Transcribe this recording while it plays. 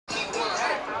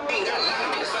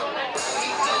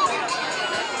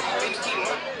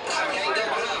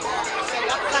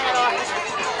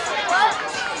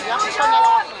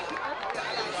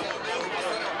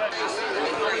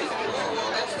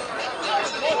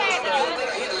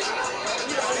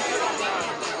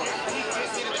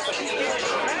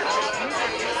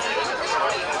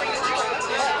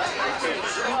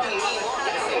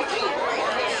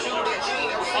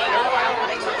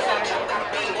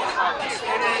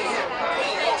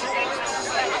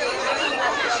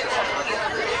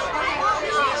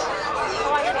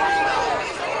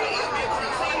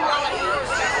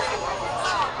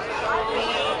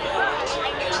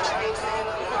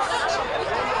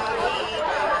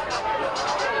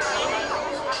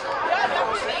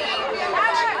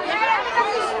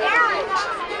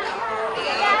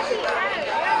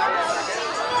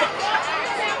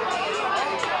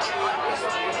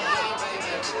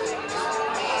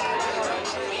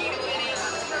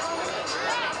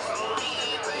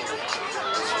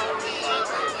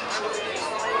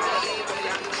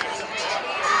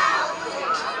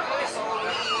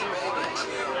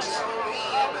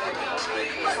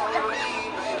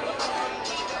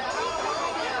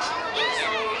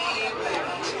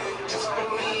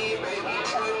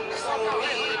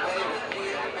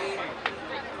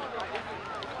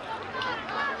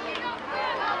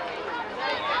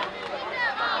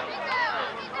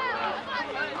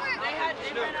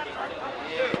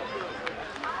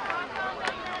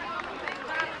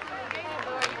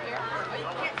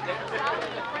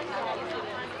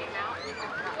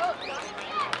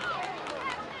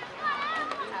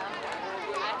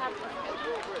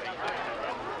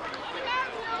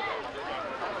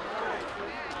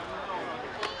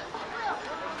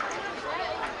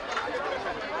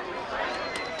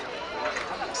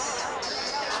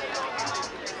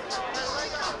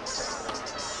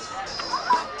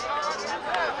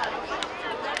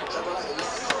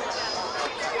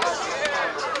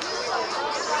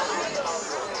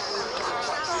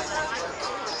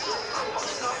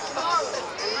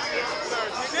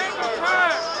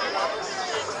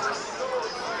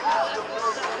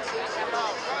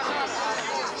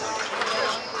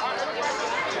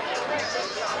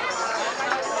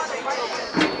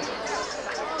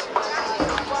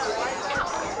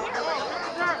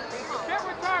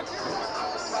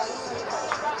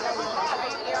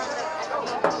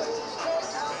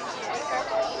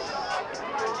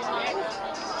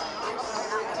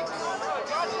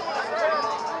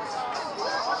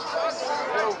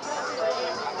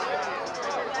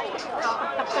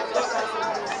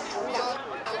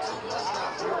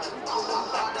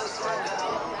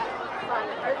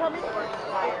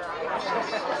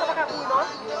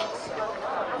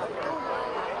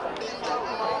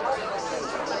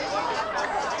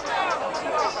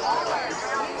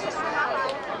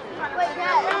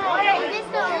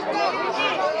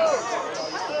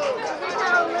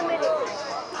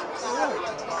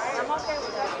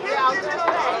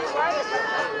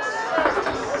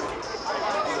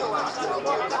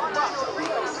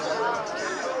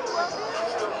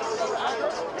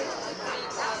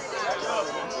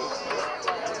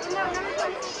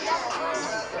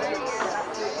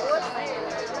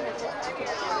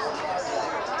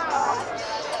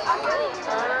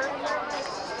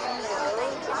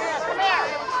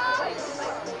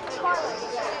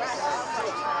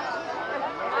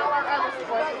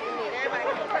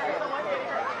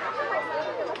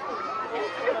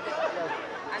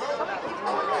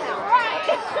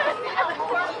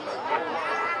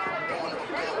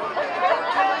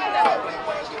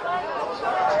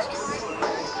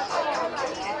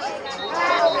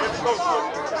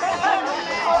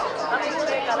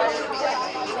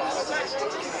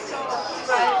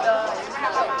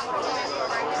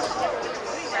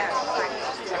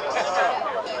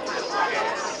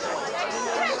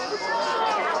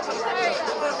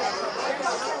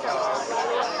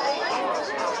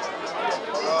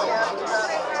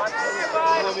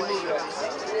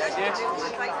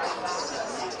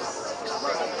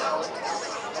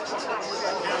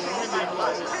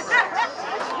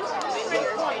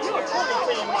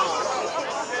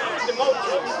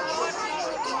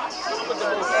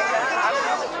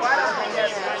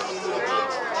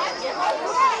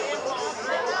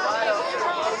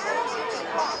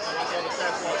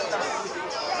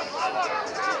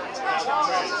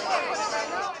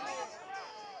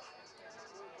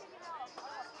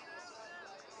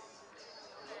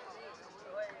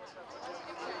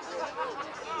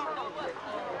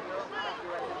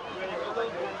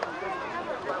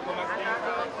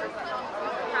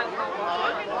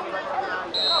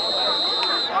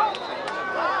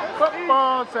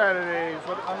Football Saturdays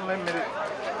with unlimited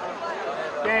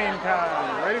game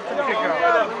time. Ready for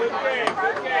kickoff. Good game,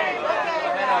 good game.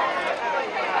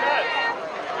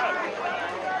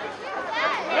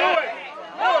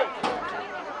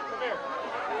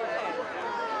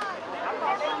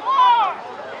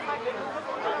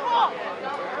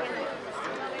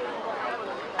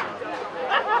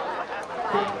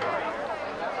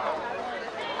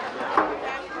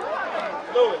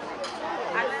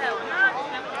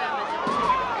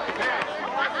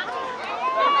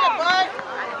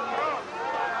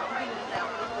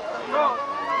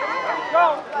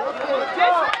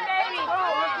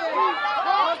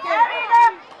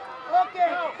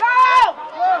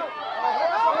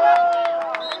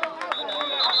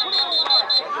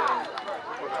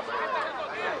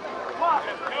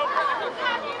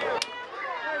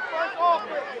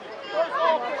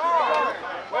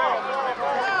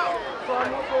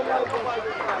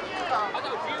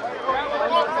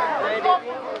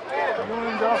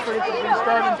 Unions offense has been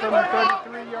starting from the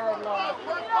 33-yard line.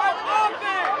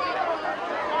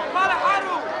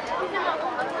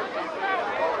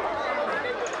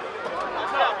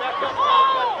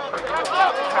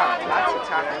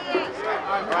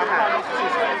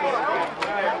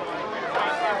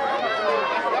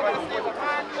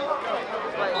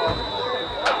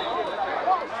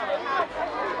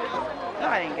 No,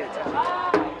 I didn't get a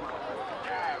touchdown.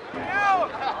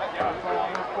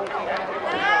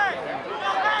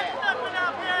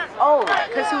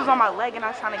 he was on my leg and I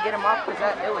was trying to get him off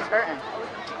because it was hurting.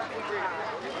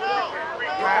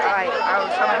 I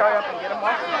was trying to hurry up and get him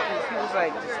off because he was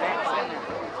like just standing there.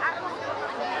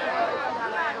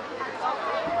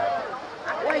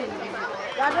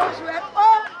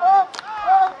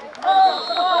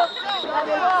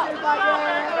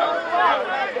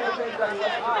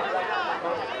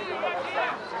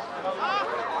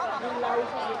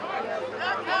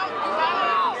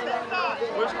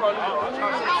 Which call I'm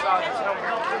trying to see size.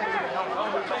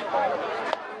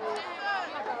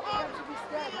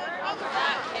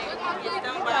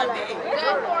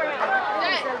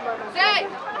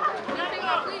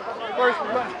 First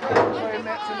play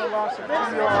Mets in the loss of 2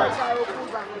 yards.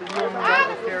 The UM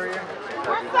Rifle carrier.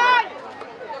 One side.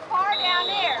 The car down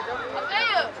there.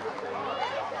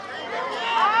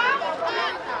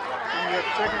 And you have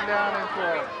second down and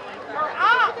 12.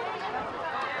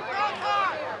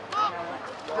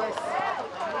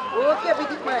 Okay,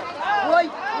 big man. Boy,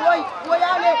 Ale,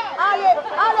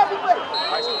 big man.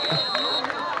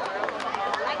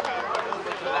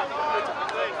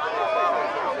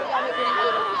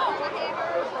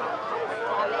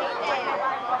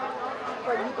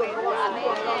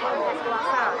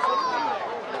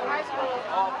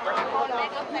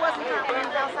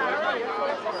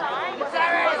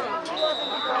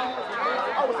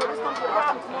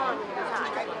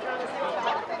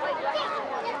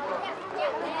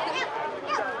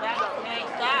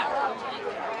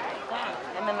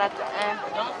 And then at the end,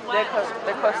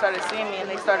 their coach started seeing me and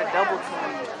they started double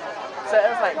teaming me. So it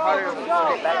was like harder to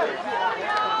get back there.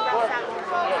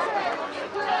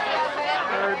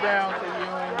 Third down to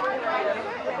UM.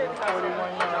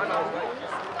 41 yards.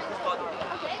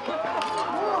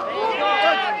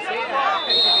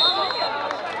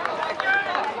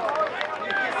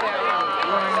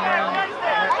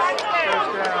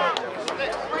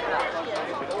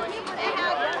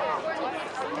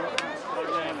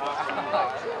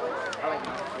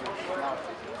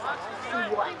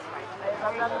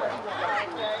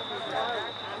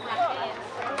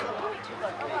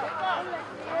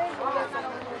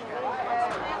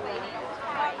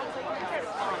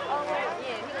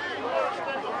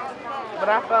 But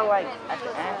I felt like at the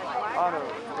end,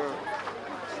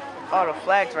 all the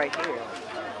flags right here.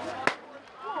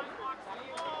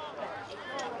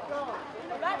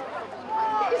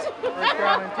 First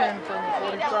down and 10 from the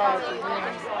 45 to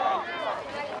UM.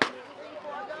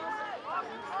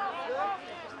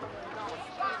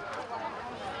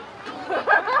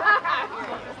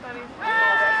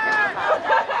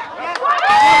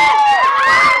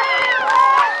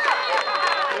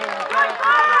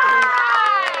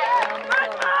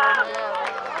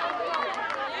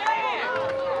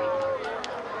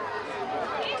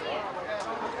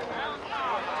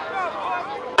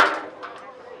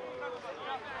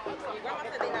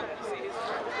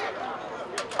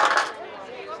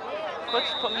 Coach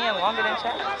put me in longer than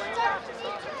Chad.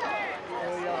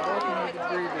 Well, y'all both need to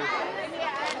breathe this.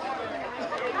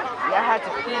 Yeah, I had to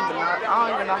pee, but I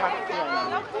don't even know how to pee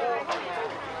right now.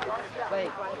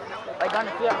 Like on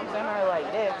the field, I'm saying her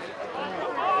like this, and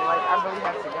like I really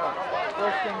have to go.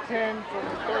 First and 10 from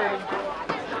the 30.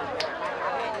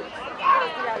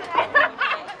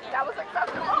 That was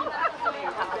acceptable.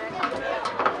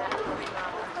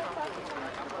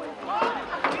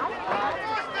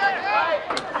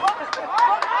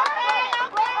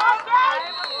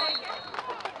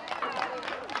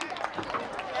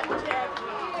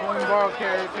 One ball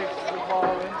carrier takes the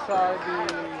ball inside the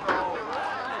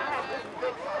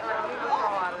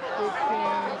 15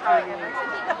 line will be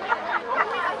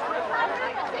first and goal.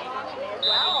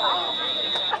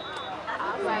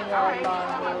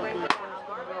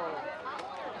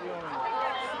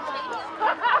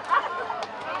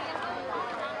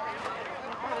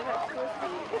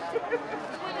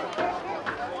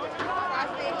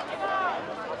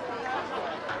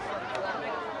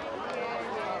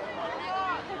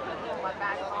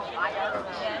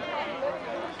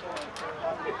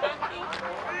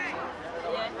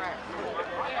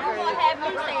 You're going to have me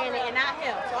saying it and not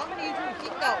him, so I'm going to need you to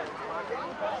keep going.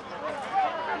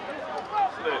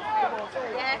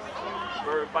 Yes.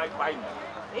 Bird biting.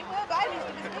 It will bite me with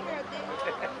this finger up there.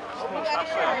 We got Stop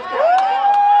insurance.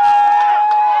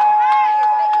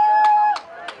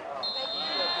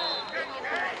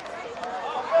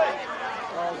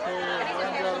 Ball carrier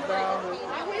runs out of bounds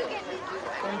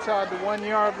inside the 1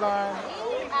 yard line.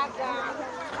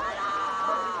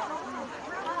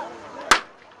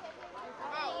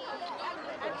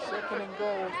 Second and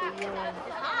goal for UM.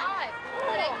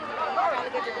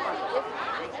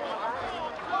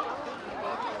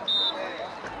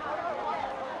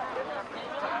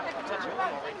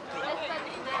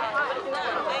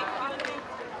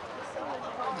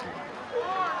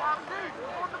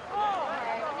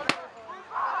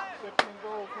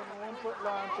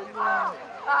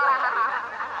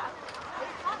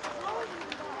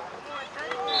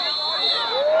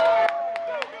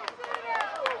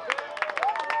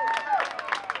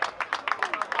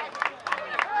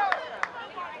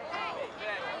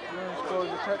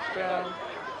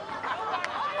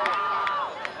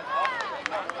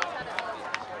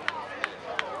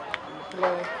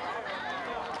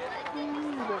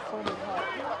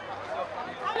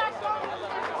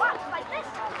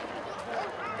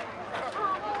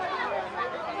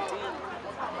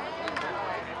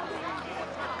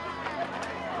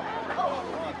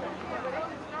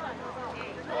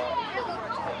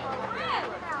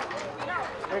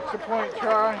 extra point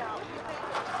try.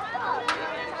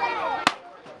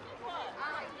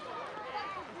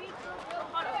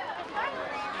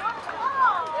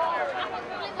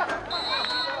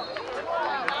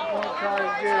 Point try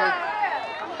is good.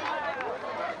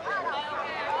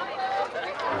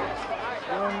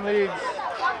 Bloom leads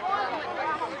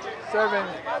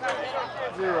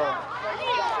 7-0.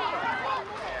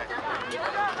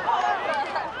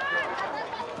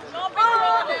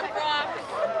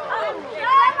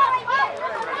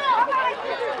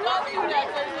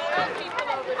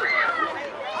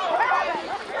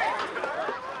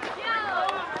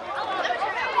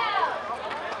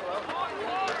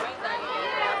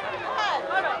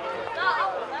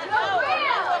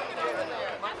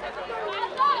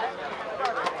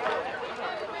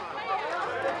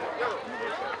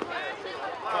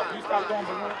 You stop doing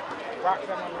balloon. Rock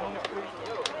that on balloon, please.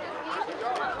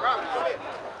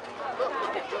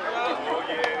 Oh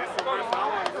yeah, this is the first time I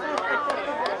want to see.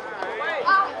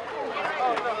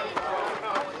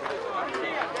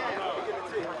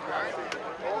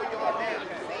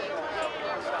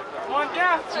 One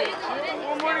down.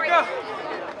 One more to go.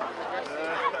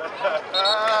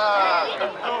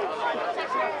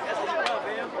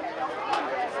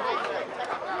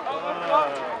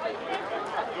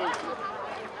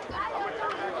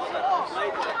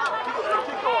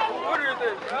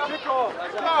 Kick off.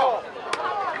 Let's go.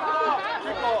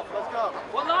 Kick off. Let's go.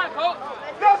 One line, coach.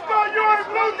 Let's go, you're a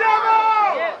Blue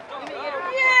Devil!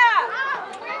 Yeah!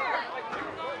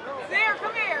 Zare,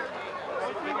 come here.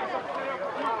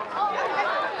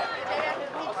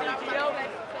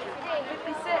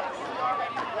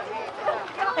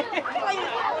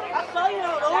 I saw you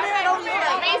over there. I was like,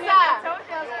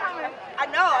 I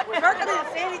know. Kirk didn't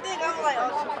say anything. I was like, oh,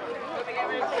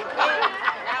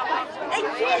 hey,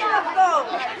 shit, let's go.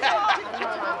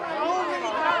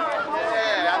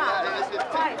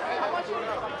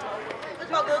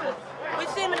 Let's go, good. We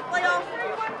see him in the playoffs.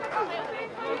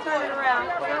 We'll turn it around.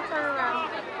 We'll turn it around.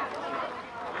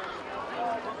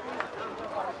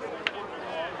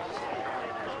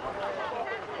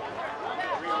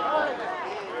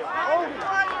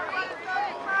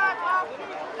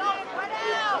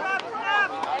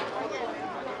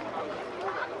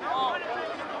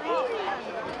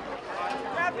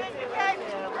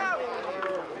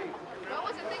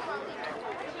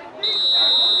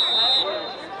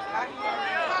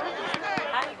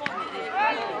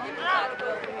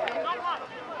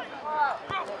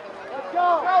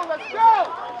 Let's go!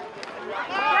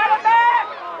 Get him back!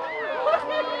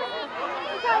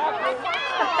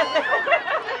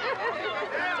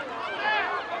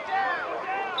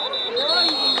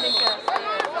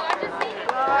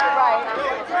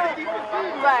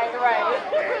 Right.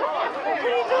 What are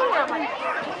you doing?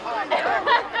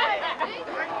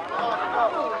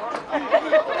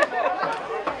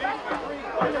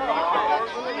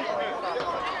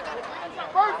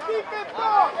 First defense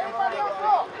ball! Everybody else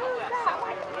go!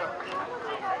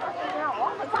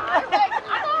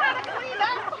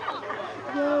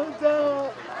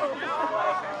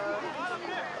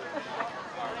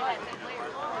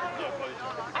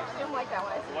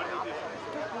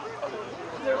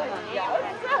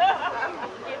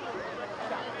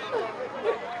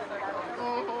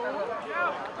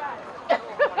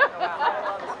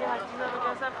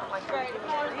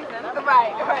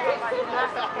 Right.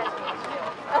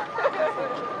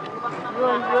 You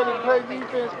ain't ready to play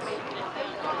defense.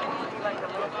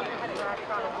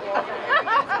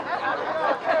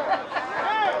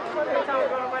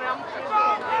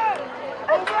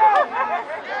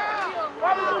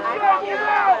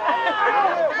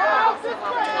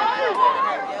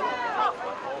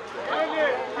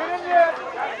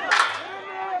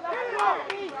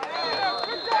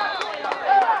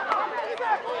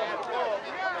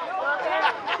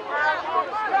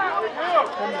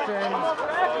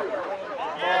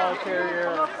 Ball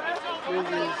carrier,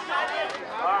 Boogies.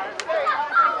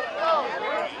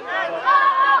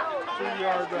 2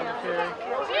 yards on the carry.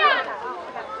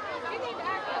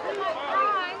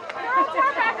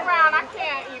 Turn back around. I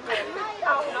can't even.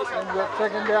 Ends up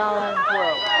second down and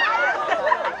 12.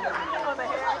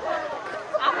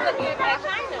 I'm looking at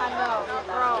China. I know.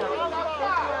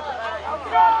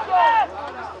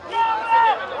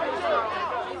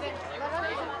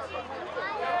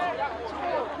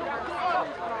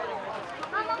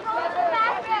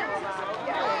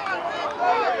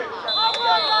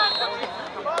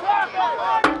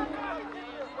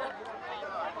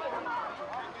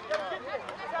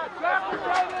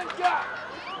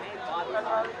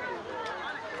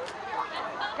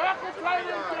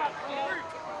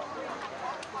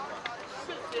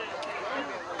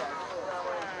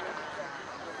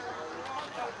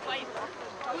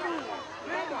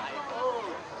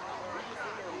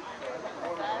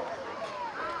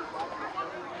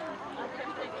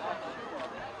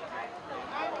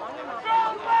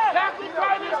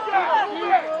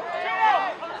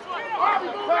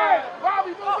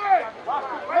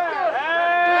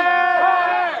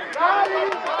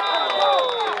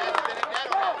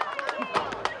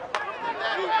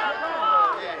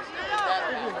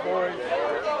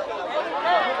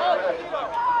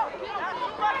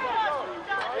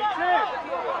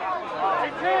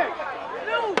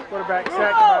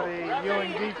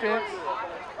 defense.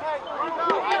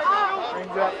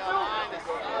 Brings up.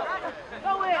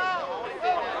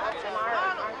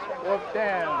 Wolf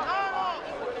down.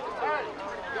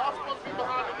 Y'all supposed to be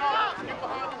behind the nose. Get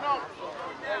behind the nose.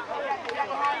 Get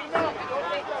behind the nose.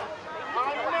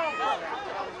 Behind the nose.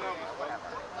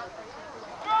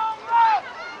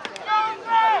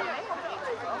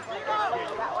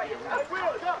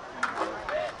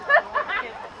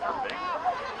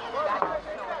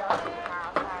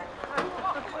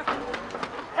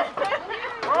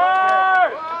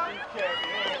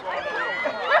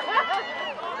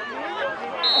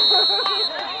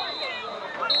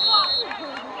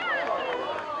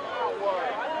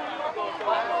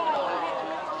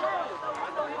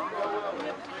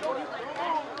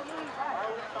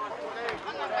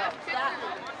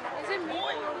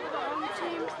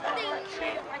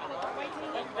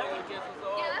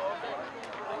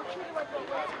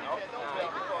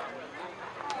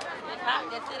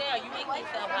 That's it there. You make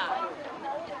yourself hot.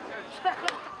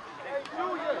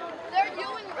 They're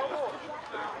doing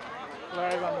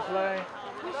Flag on the play.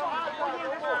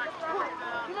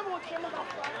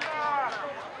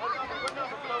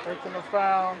 Taking a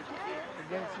foul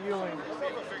against Ewing.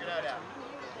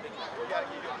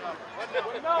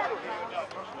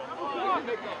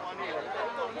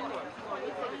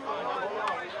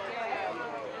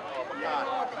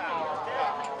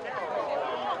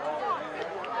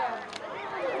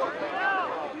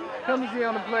 Penalty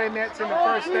on the play, nets in the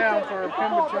first down for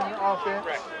Pemberton offense.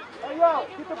 Hey, yo,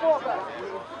 keep the ball back.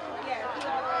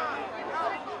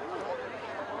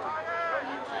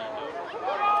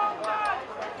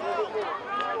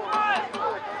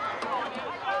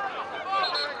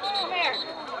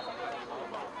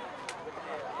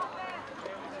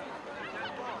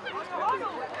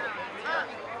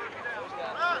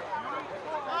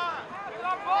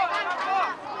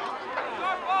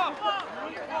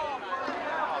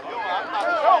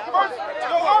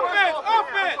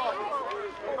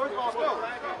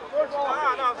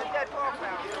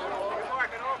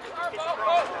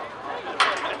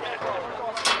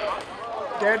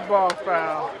 Dead ball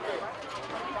foul.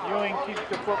 Ewing keeps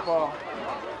the football.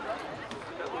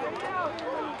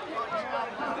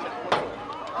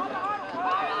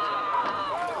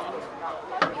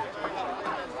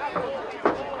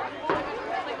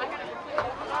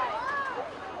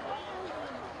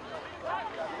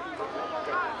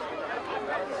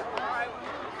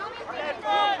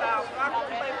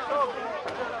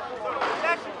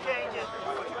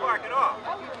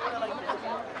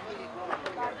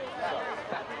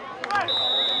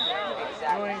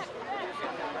 Ewing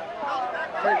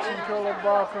takes control of the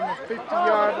ball from the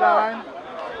 50-yard line.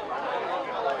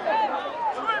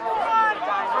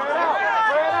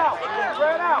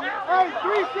 Spread out. Hey,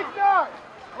 3-6-9.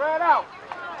 Spread out.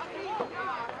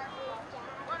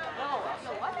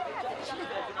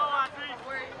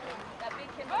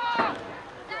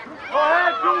 Go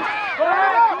ahead, Goose. Go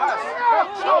ahead.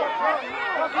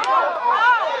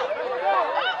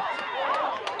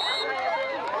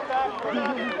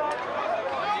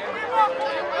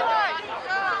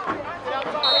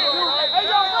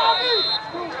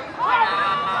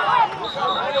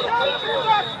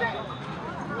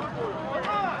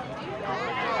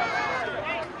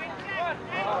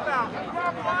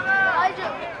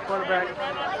 Quarterback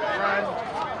run.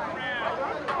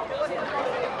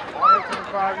 Making a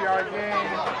 5-yard gain.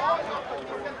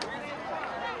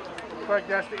 Looks like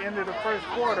that's the end of the first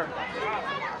quarter.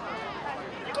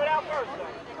 You go down first, though.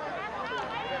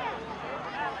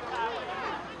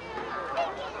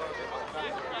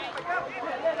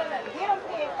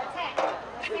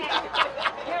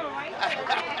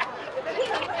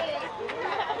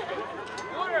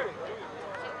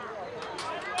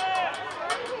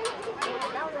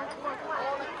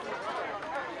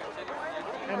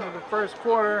 End of the first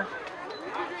quarter.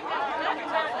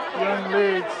 Young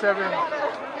lead 7-0.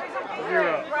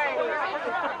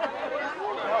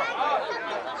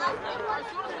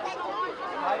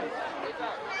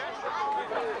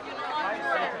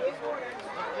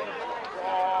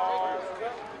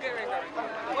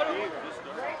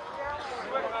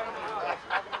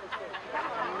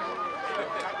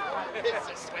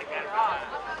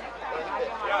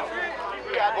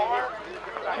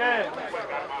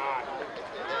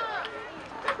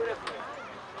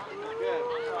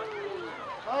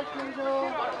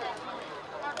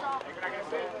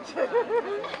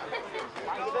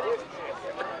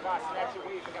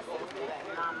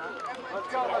 Let's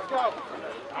go, let's go.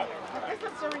 It's a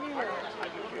souvenir.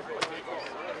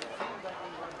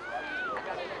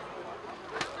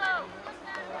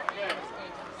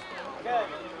 Good.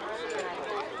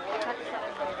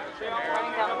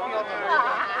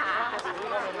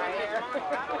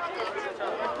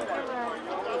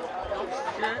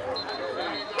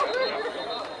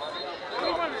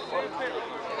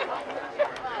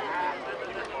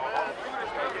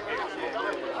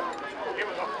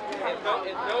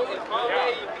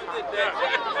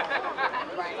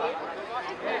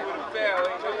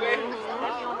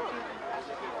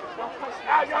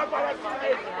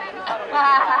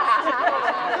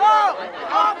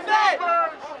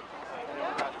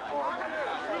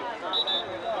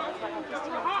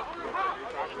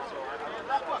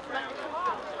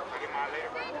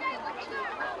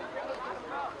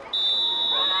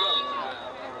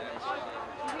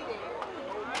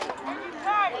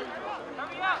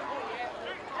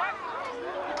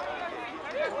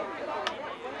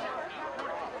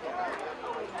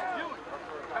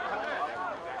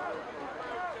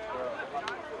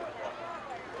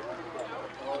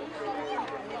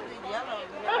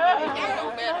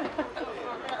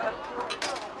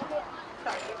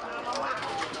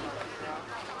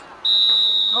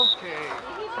 Okay.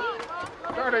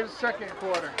 Started the second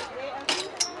quarter.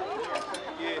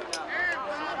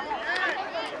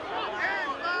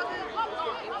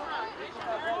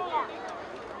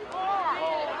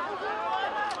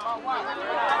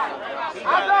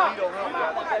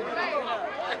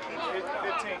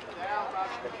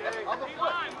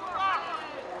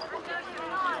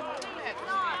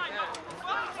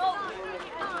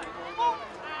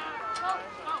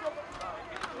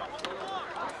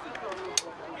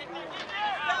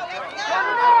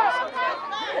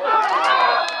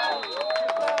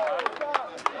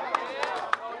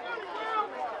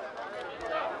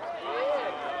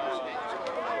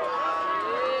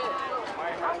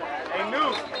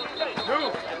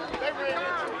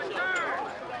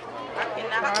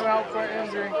 Time out for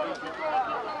injury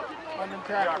on the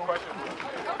tackle.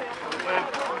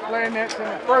 Playing that to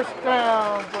the first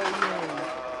down for Union.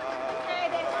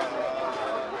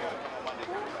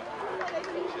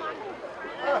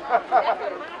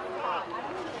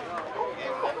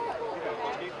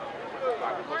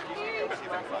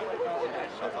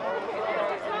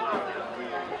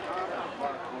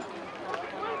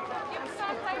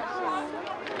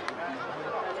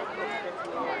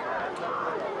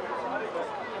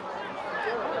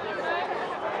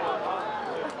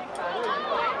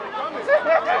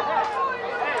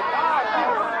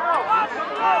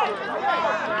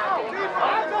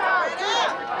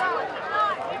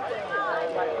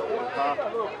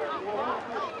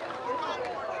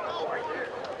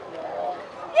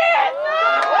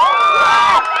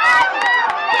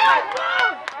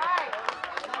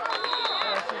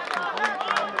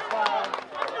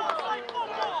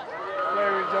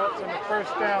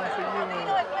 First down for Union.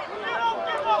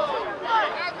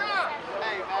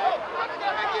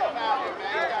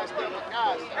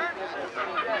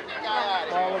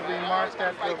 Ball will be marked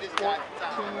at the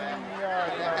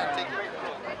 14-yard line.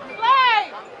 Play!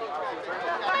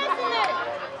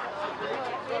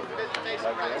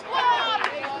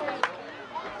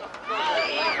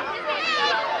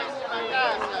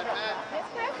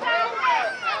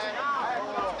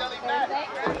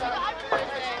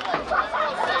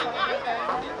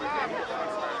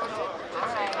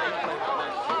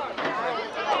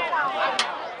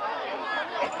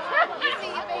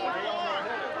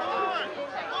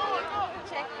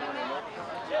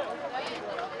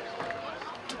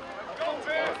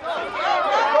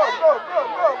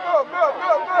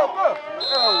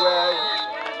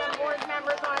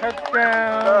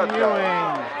 Touchdown,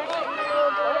 Ewing.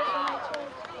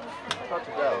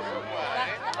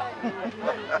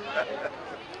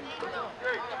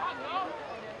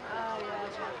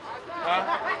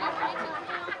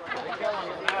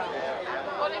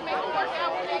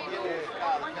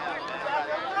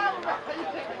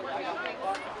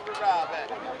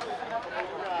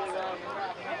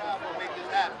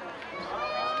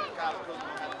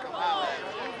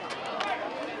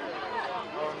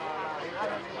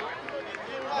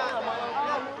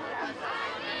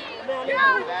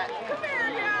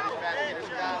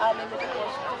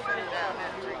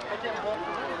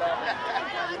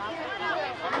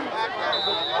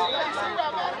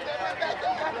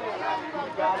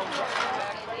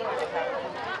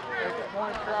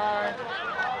 Point try.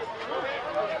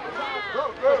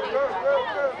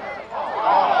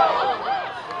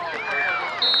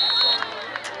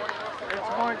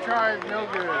 Point try is no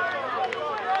good.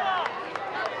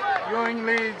 Ewing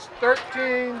leads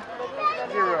 13-0.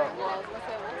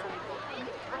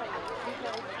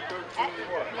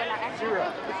 Zero.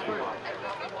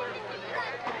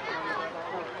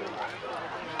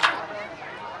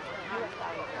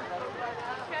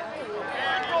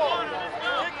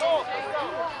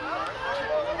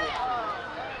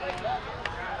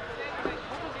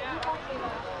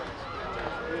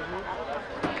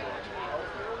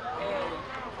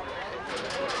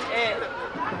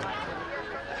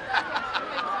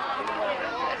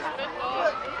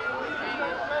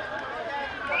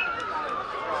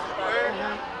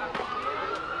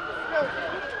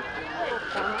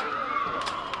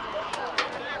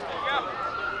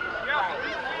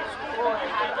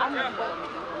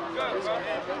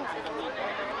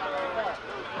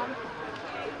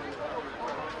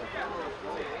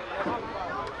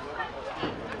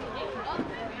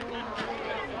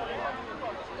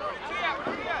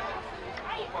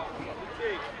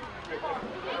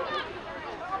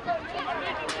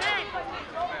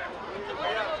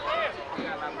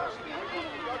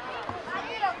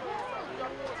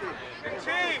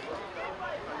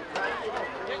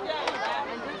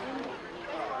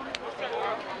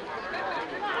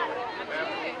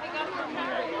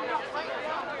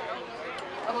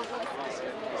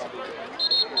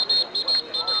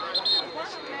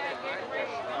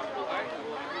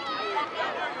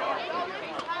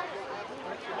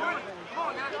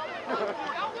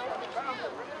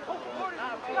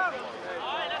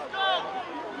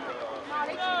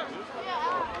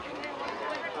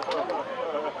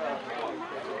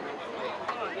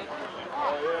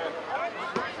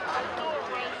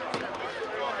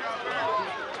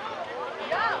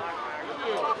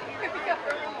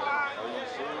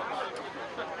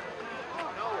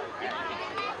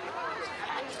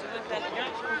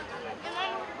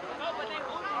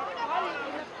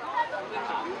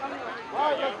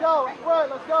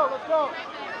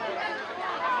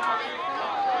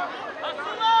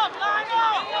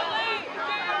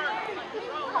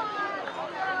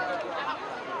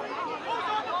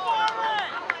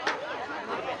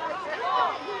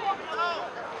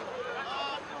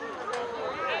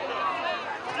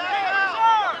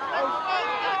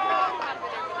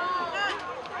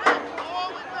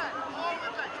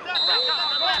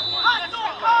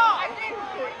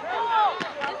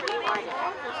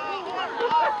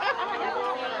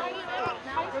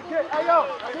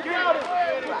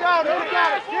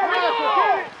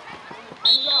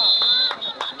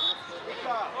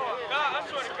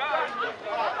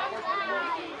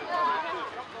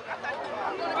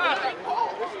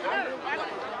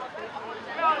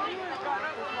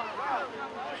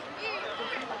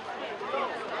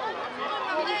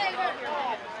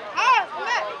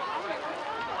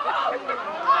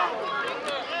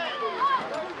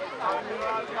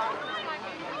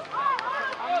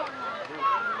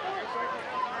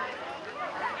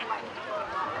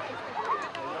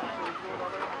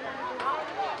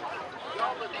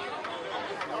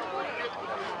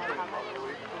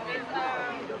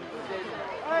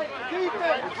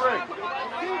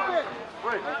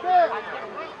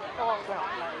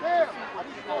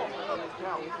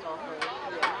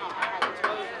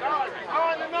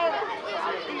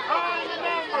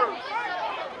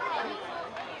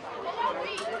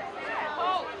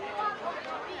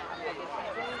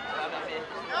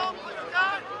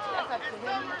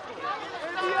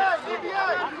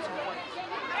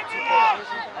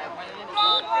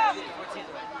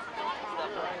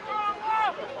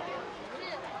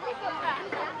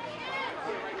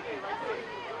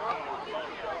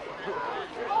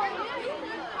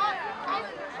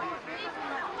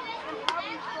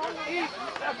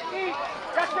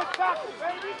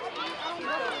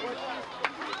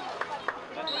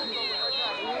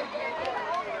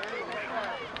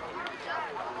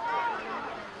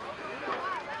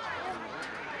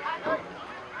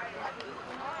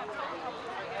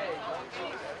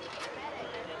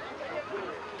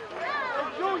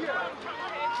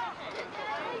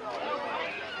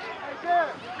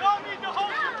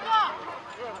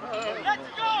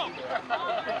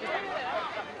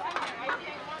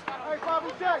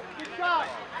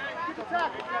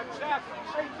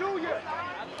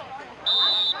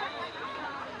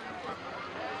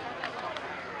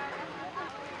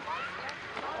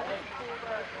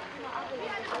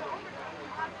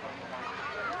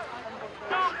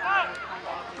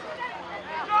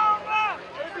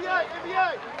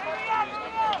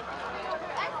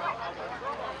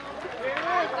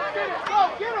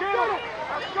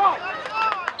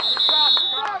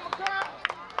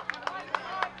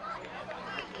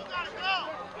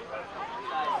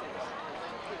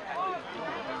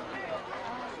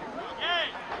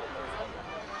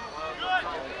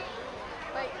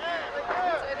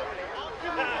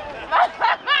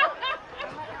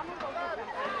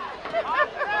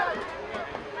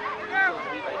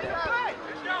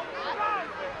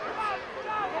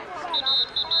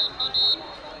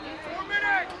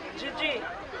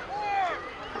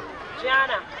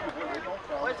 Gianna,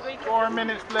 what's we 4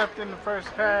 minutes left in the first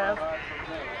half.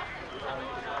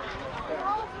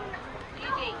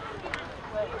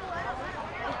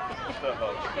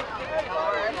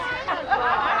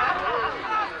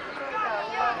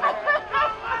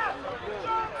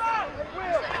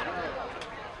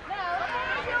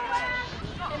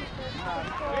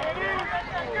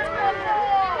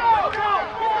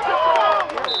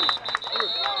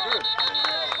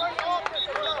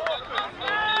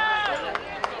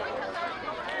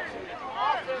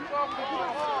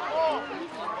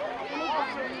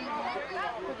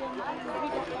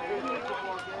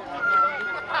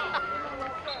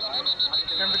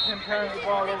 Pemberton turns the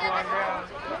ball over on down.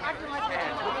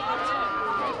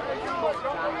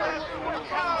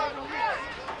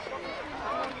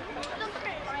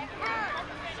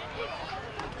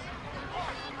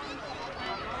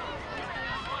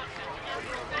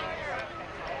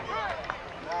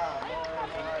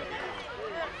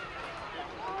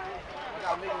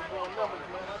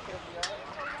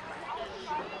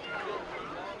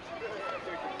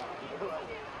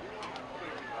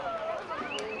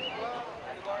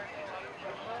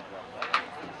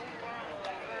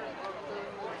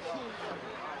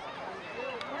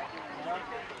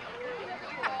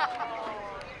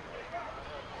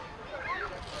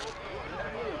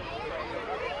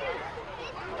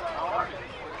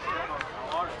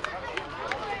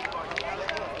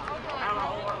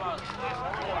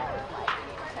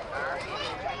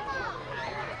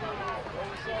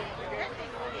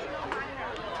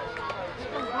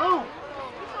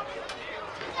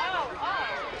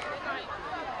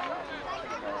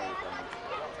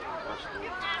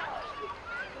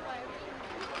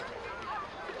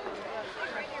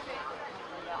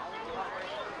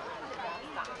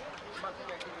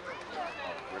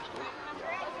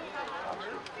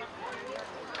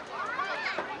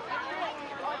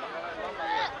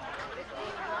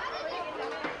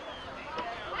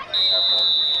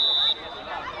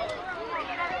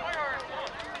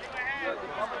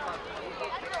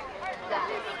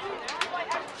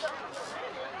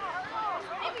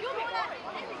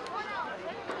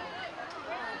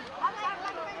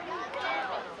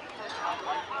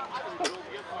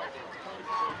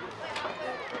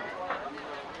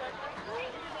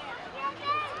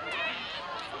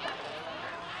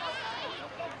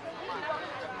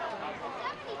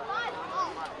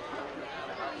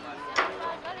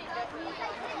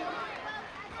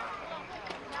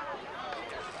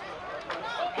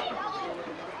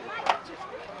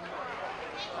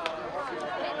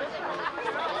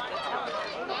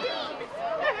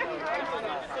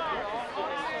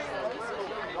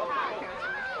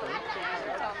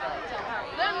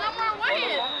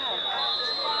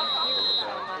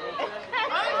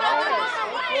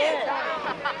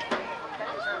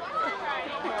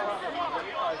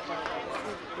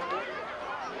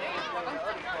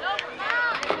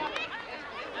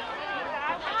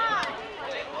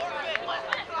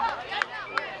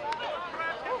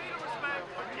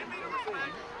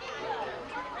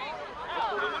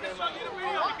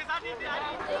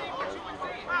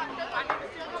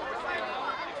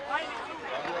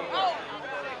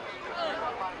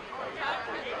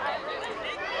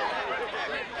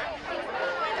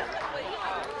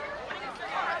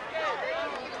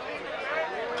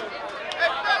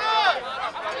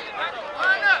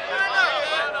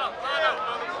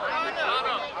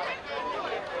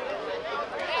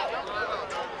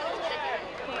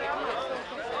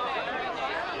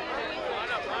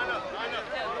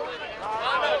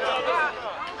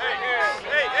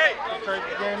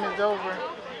 Over.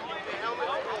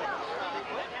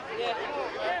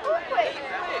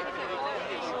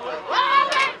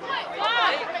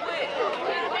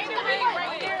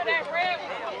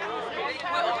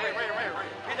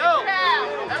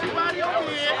 Everybody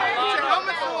over here, put your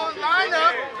helmets on, line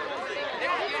up.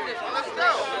 Let's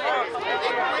go.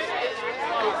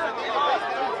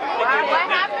 What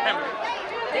happened?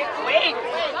 They quit.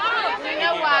 You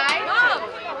know why?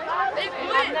 They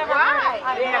quit. Why?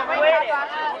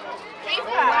 They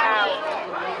quit.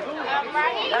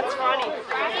 That's funny.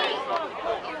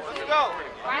 Let's go.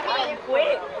 They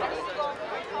quit.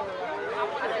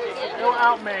 No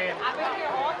out, man.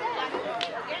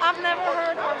 I've never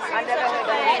heard of I never heard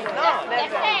that. No,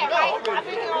 never.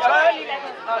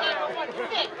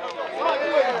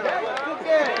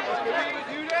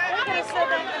 We could have said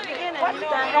that at the beginning. What the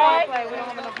heck? We don't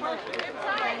have enough money.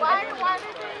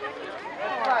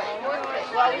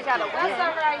 Well, we got a win. That's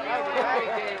all right.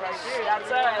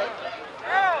 That's all right.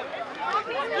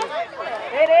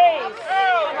 It is.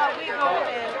 How about we go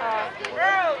and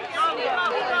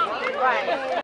right.